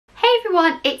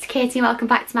everyone, it's Katie and welcome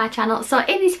back to my channel. So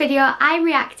in this video I'm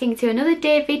reacting to another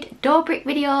David Dobrik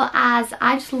video, as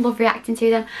I just love reacting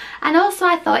to them, and also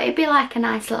I thought it'd be like a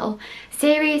nice little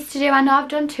series to do. I know I've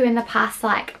done two in the past,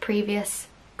 like previous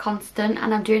constant,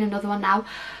 and I'm doing another one now,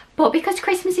 but because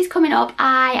Christmas is coming up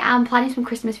I am planning some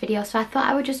Christmas videos, so I thought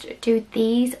I would just do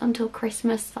these until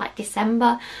Christmas, like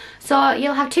December. So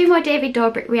you'll have two more David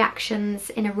Dobrik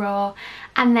reactions in a row,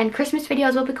 and then Christmas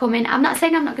videos will be coming. I'm not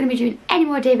saying I'm not going to be doing any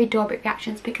more David Dobrik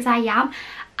reactions, because I am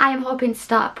hoping to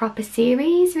start a proper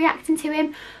series reacting to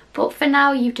him, but for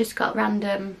now you've just got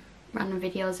random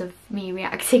videos of me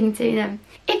reacting to them.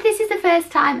 If this is the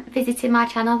first time visiting my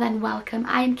channel, then welcome.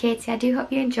 I am Katie. I do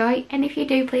hope you enjoy, and if you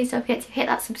do, please don't forget to hit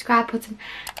that subscribe button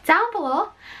down below,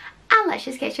 and let's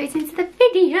just get straight into the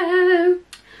video.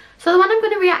 So the one I'm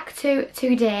going to react to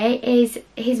today is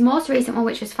his most recent one,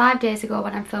 which was 5 days ago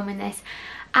when I'm filming this,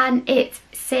 and it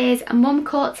says Mum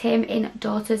caught him in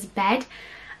daughter's bed.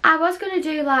 I was going to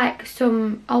do like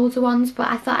some older ones, but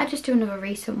I thought I'd just do another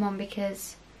recent one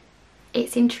because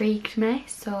it's intrigued me,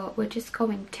 so we're just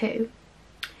going to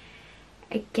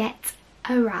get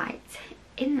a right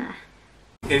in there.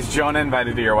 Is Jonah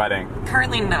invited to your wedding?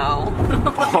 Currently, no.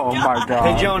 Oh my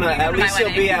god. Hey Jonah, at least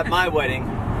you'll be at my wedding,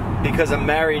 because I'm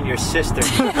marrying your sister.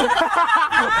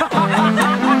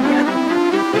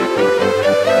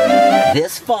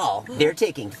 This fall, they're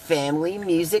taking family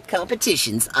music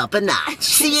competitions up a notch.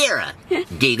 Sierra,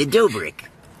 David Dobrik,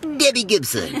 Debbie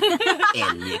Gibson,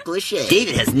 and Nick Lachey.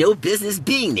 David has no business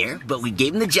being there, but we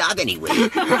gave him the job anyway.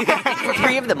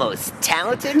 Three of the most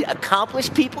talented,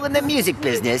 accomplished people in the music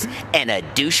business, and a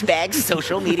douchebag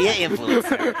social media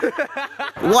influencer.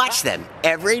 Watch them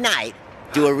every night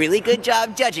do a really good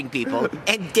job judging people,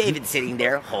 and David sitting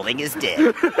there holding his dick.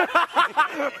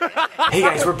 Hey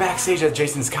guys, we're backstage at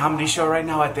Jason's comedy show right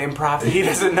now at the Improv. He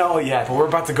doesn't know it yet, but we're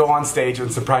about to go on stage and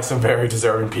surprise some very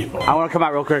deserving people. I want to come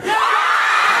out real quick.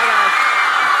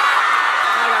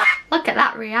 Look at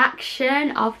that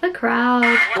reaction of the crowd.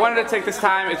 I wanted to take this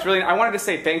time, I wanted to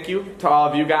say thank you to all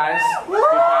of you guys.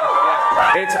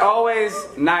 Because, it's always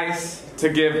nice to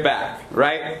give back,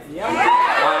 right?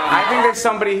 I think there's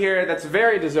somebody here that's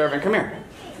very deserving. Come here.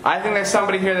 I think there's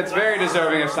somebody here that's very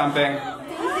deserving of something.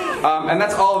 And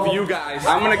that's all of you guys.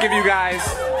 I'm gonna give you guys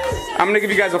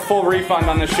a full refund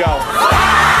on the show.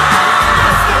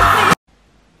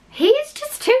 He's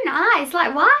just too nice.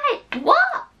 Like, why?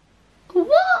 What?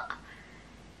 What?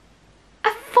 A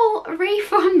full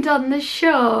refund on the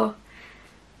show?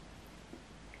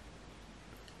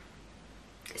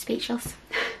 Speechless.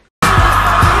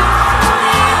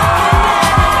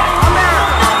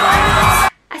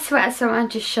 I swear someone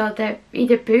just showed their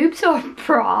either boobs or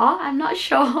bra. I'm not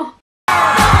sure.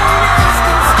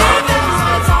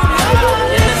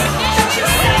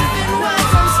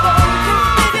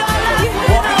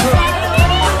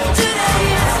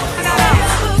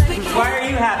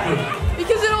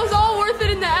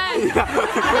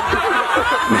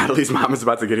 Natalie's mom is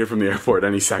about to get here from the airport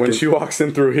any second. When she walks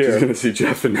in through here, she's gonna see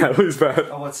Jeff in Natalie's bed.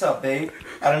 Oh, what's up, babe?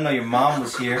 I didn't know your mom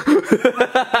was here.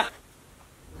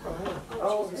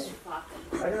 Oh,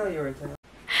 I didn't know you were in town.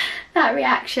 That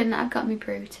reaction, I've got me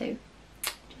brew too.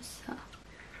 Just so.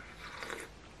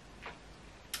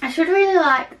 I should really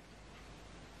like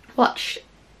watch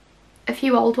a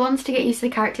few old ones to get used to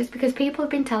the characters, because people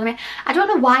have been telling me, I don't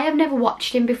know why I've never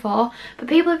watched him before, but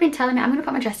people have been telling me, I'm going to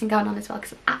put my dressing gown on as well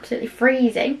because I'm absolutely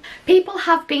freezing. People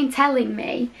have been telling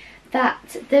me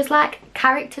that there's like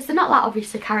characters, they're not like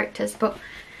obviously characters, but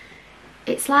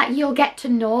it's like you'll get to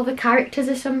know the characters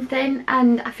or something,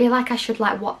 and I feel like I should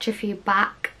like watch a few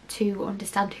back to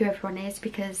understand who everyone is,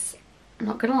 because I'm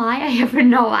not gonna lie, I have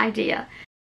no idea.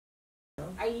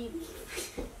 Are you...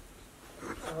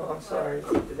 Oh, I'm sorry.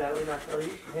 Did Natalie not tell you?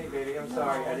 Hey, baby, I'm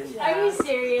sorry. I didn't. Are you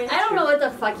serious? I don't know what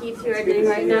the fuck you two are doing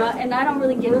right now, and I don't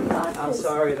really give a fuck. I'm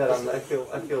sorry that I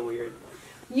feel weird.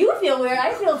 You feel weird.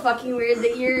 I feel fucking weird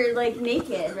that you're like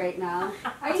naked right now.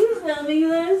 Are you filming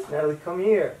this? Natalie, come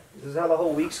here. This is how the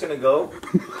whole week's gonna go.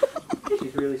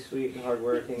 She's really sweet and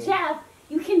hardworking. Jeff,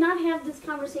 you cannot have this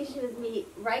conversation with me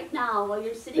right now while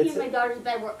you're sitting in my daughter's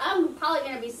bed where I'm probably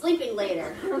gonna be sleeping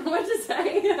later. I don't know what to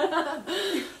say.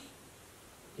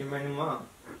 You're my new mom.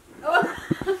 Could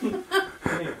you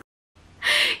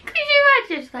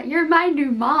imagine that? You're my new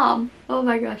mom. Oh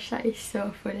my gosh, that is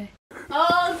so funny.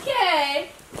 Okay.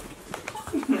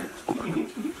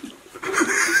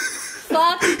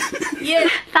 Fuck you.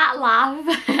 That laugh.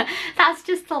 That's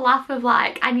just the laugh of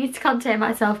like, I need to contain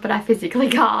myself but I physically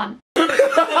can't. Fuck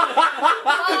you.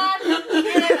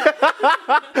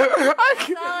 That's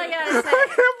all I gotta say. I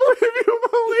can't believe you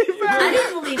believe that. I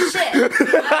didn't believe shit.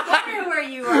 I wonder where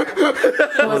you were.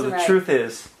 Well, the truth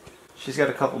is, she's got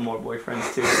a couple more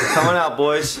boyfriends too. So coming out,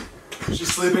 boys.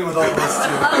 She's sleeping with all of us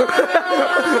too.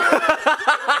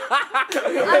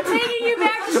 I'm taking you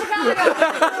back to Chicago.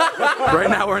 Right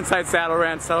now we're inside Saddle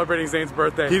Ranch celebrating Zane's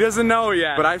birthday. He doesn't know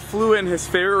yet, but I flew in his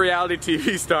favorite reality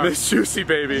TV star, Miss Juicy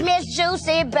Baby. Miss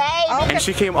Juicy Baby. And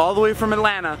she came all the way from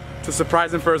Atlanta to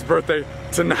surprise him for his birthday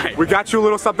tonight. We got you a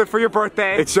little something for your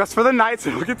birthday. It's just for the night, so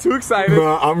don't get too excited.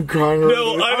 Nah, I'm crying right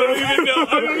No, I don't even know.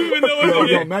 I don't even know what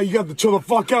Yo, man, you got to chill the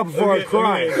fuck out before I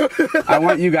cry. I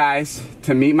want you guys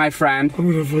to meet my friend.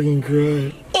 I'm gonna fucking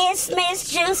cry. It's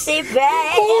Miss Juicy Baby.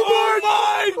 Oh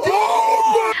my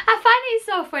God! I find it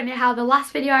so funny how the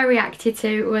last video I reacted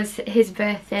to was his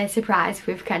birthday surprise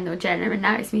with Kendall Jenner, and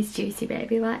now it's Miss Juicy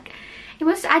Baby. Like, it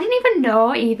was, I didn't even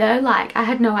know either. Like, I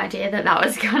had no idea that that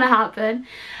was gonna happen.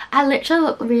 I literally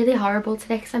look really horrible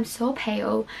today because I'm so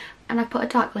pale, and I've put a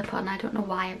dark lip on. I don't know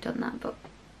why I've done that, but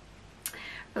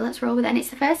let's roll with it. And it's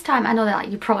the first time, I know that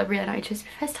like, you probably really know, it's the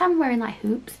first time I'm wearing like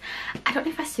hoops. I don't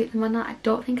know if I suit them or not. I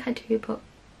don't think I do, but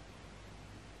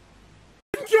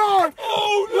God!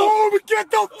 Oh no! Get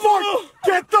the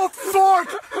fuck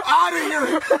out of here!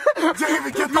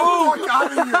 David, get the fuck out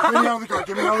of here! Get me out of the car,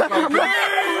 get me out of the car. Get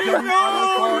me out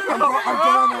of the car. I'm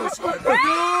going on the other side.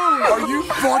 Are you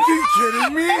fucking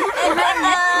kidding me?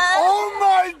 Oh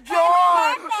my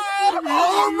God! Oh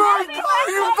my God!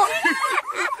 You fucking...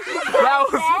 That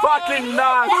was fucking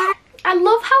nuts. I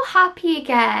love how happy he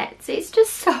gets. It's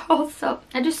just so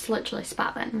I just literally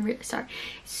spat then. I'm really sorry.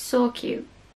 It's so cute.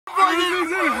 What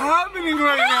is happening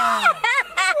right now?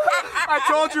 I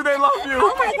told you they love you.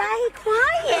 Oh my God, he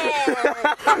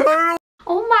crying.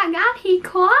 Oh my God, he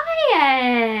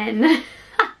crying.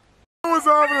 What's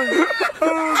happening?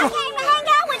 I came to hang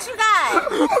out with you guys.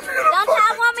 Don't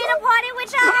y'all want me to party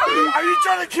with y'all? Are you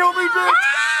trying to kill me, bitch?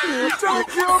 You trying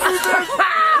to kill me, bitch?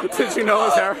 Did you know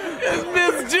it was her? It's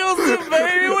Miss Juicy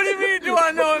Baby. What do you mean? Do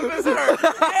I know it's her?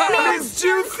 Miss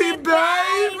Juicy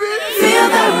Baby! Feel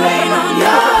the rain on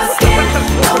your skin.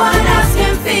 No one else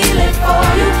can feel it for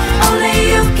you. Only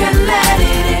you can let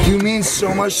it in. You mean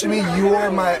so much to me. You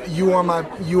are my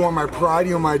pride.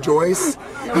 You are my Joyce.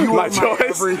 You My are Joyce?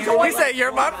 everything. We say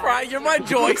you're my pride, you're my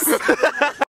Joyce.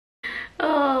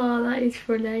 Oh, that is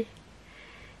funny.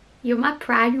 You're my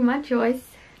pride, you're my choice.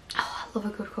 Oh, I love a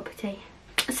good cup of tea.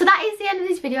 So that is the end of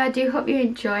this video. I do hope you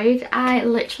enjoyed. I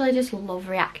literally just love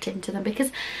reacting to them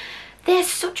because they're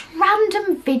such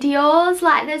random videos.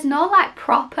 Like, there's no like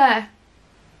proper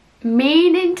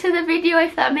meaning to the video,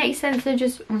 if that makes sense. They're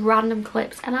just random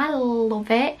clips, and I love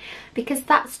it because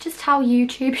that's just how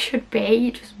YouTube should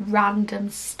be, just random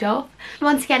stuff.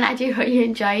 Once again, I do hope you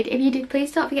enjoyed. If you did,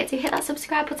 please don't forget to hit that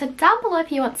subscribe button down below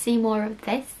if you want to see more of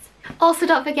this. Also,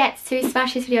 don't forget to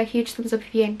smash this video a huge thumbs up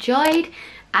if you enjoyed.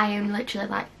 I am literally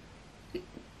like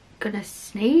gonna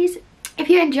sneeze. If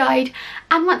you enjoyed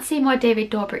and want to see more David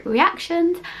Dobrik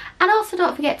reactions, and also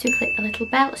don't forget to click the little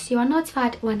bell so you are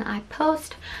notified when I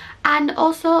post. And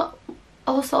also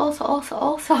don't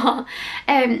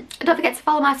forget to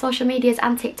follow my social medias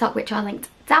and TikTok, which are linked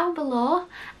down below,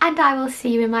 and I will see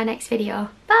you in my next video.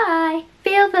 Bye.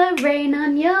 Feel the rain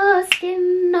on your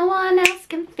skin, no one else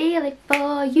can feel it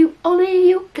for you, only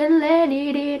you can let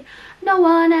it in. No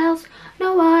one else,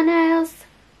 no one else.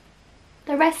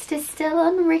 The rest is still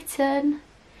unwritten.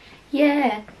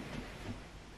 Yeah.